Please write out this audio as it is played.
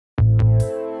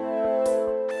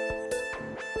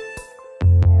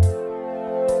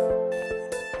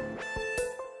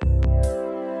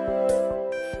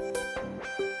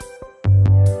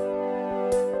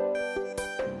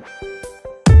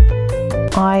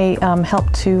I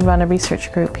help to run a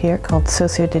research group here called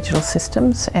Socio-Digital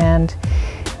Systems, and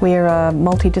we're a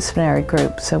multidisciplinary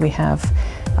group. So we have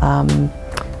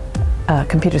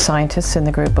computer scientists in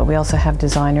the group, but we also have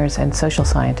designers and social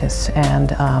scientists.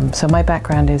 And so my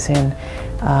background is in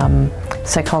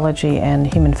psychology and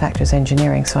human factors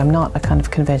engineering, so I'm not a kind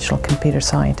of conventional computer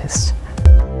scientist.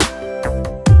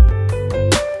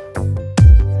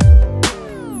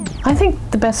 I think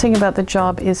the best thing about the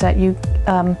job is that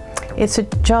it's a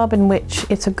job in which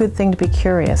it's a good thing to be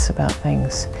curious about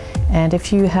things. And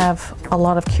if you have a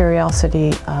lot of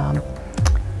curiosity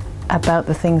about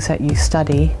the things that you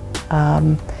study,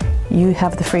 you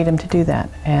have the freedom to do that,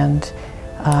 and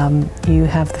you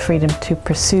have the freedom to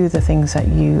pursue the things that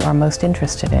you are most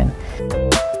interested in.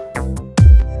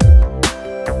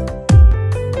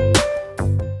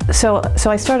 So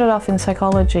I started off in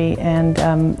psychology, and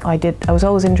I was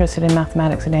always interested in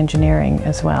mathematics and engineering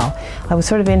as well. I was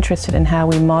sort of interested in how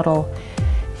we model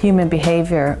human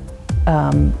behavior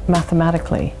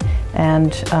mathematically,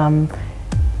 and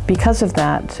because of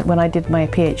that, when I did my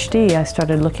PhD, I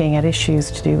started looking at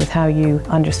issues to do with how you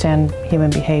understand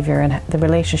human behavior and the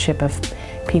relationship of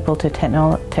people to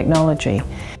technology.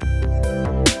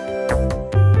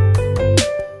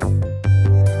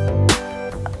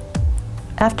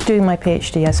 After doing my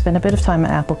PhD, I spent a bit of time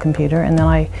at Apple Computer, and then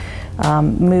I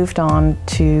moved on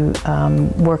to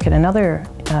work in another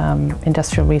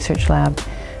industrial research lab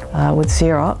with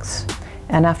Xerox,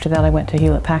 and after that I went to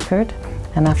Hewlett-Packard,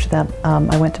 and after that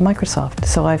I went to Microsoft.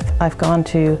 So I've gone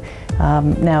to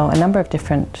now a number of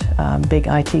different big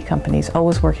IT companies,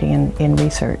 always working in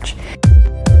research.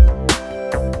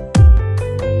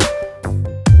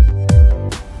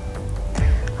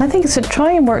 I think it's to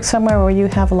try and work somewhere where you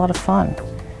have a lot of fun,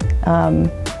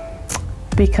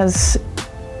 because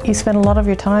you spend a lot of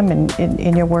your time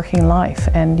in your working life,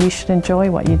 and you should enjoy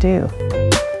what you do.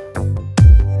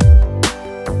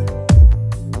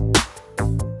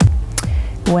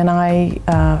 When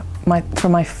for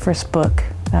my first book,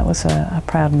 that was a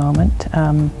proud moment.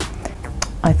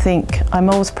 I think I'm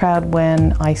always proud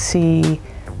when I see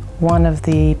one of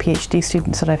the PhD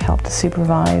students that I've helped to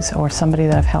supervise, or somebody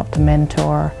that I've helped to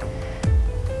mentor,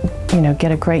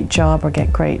 get a great job or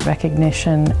get great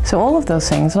recognition. So all of those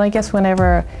things, and I guess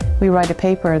whenever we write a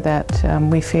paper that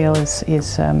we feel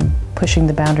is pushing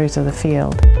the boundaries of the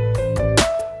field.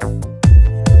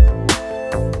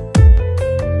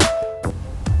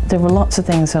 There were lots of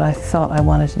things that I thought I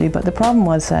wanted to do, but the problem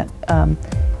was that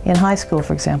in high school,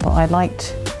 for example, I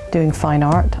liked doing fine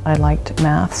art, I liked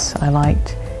maths, I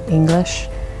liked English,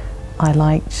 I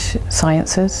liked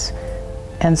sciences,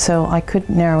 and so I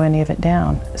couldn't narrow any of it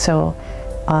down. So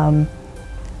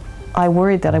I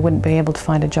worried that I wouldn't be able to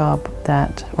find a job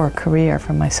or a career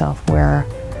for myself where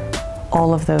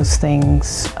all of those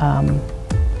things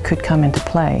could come into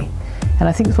play. And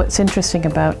I think what's interesting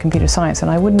about computer science, and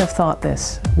I wouldn't have thought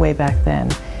this way back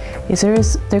then, is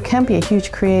there can be a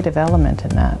huge creative element in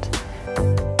that.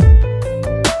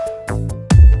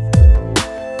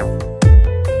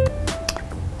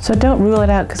 So don't rule it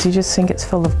out because you just think it's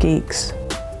full of geeks.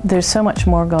 There's so much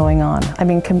more going on. I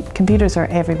mean, computers are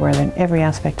everywhere, in every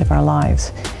aspect of our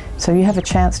lives. So you have a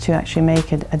chance to actually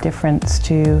make a difference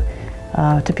to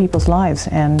people's lives,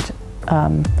 and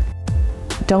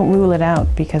don't rule it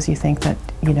out because you think that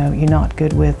you're not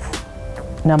good with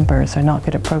numbers or not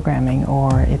good at programming,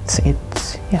 or it's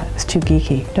too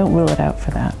geeky. Don't rule it out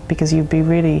for that, because you'd be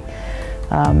really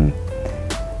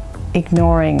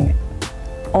ignoring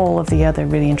all of the other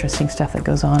really interesting stuff that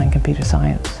goes on in computer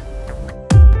science.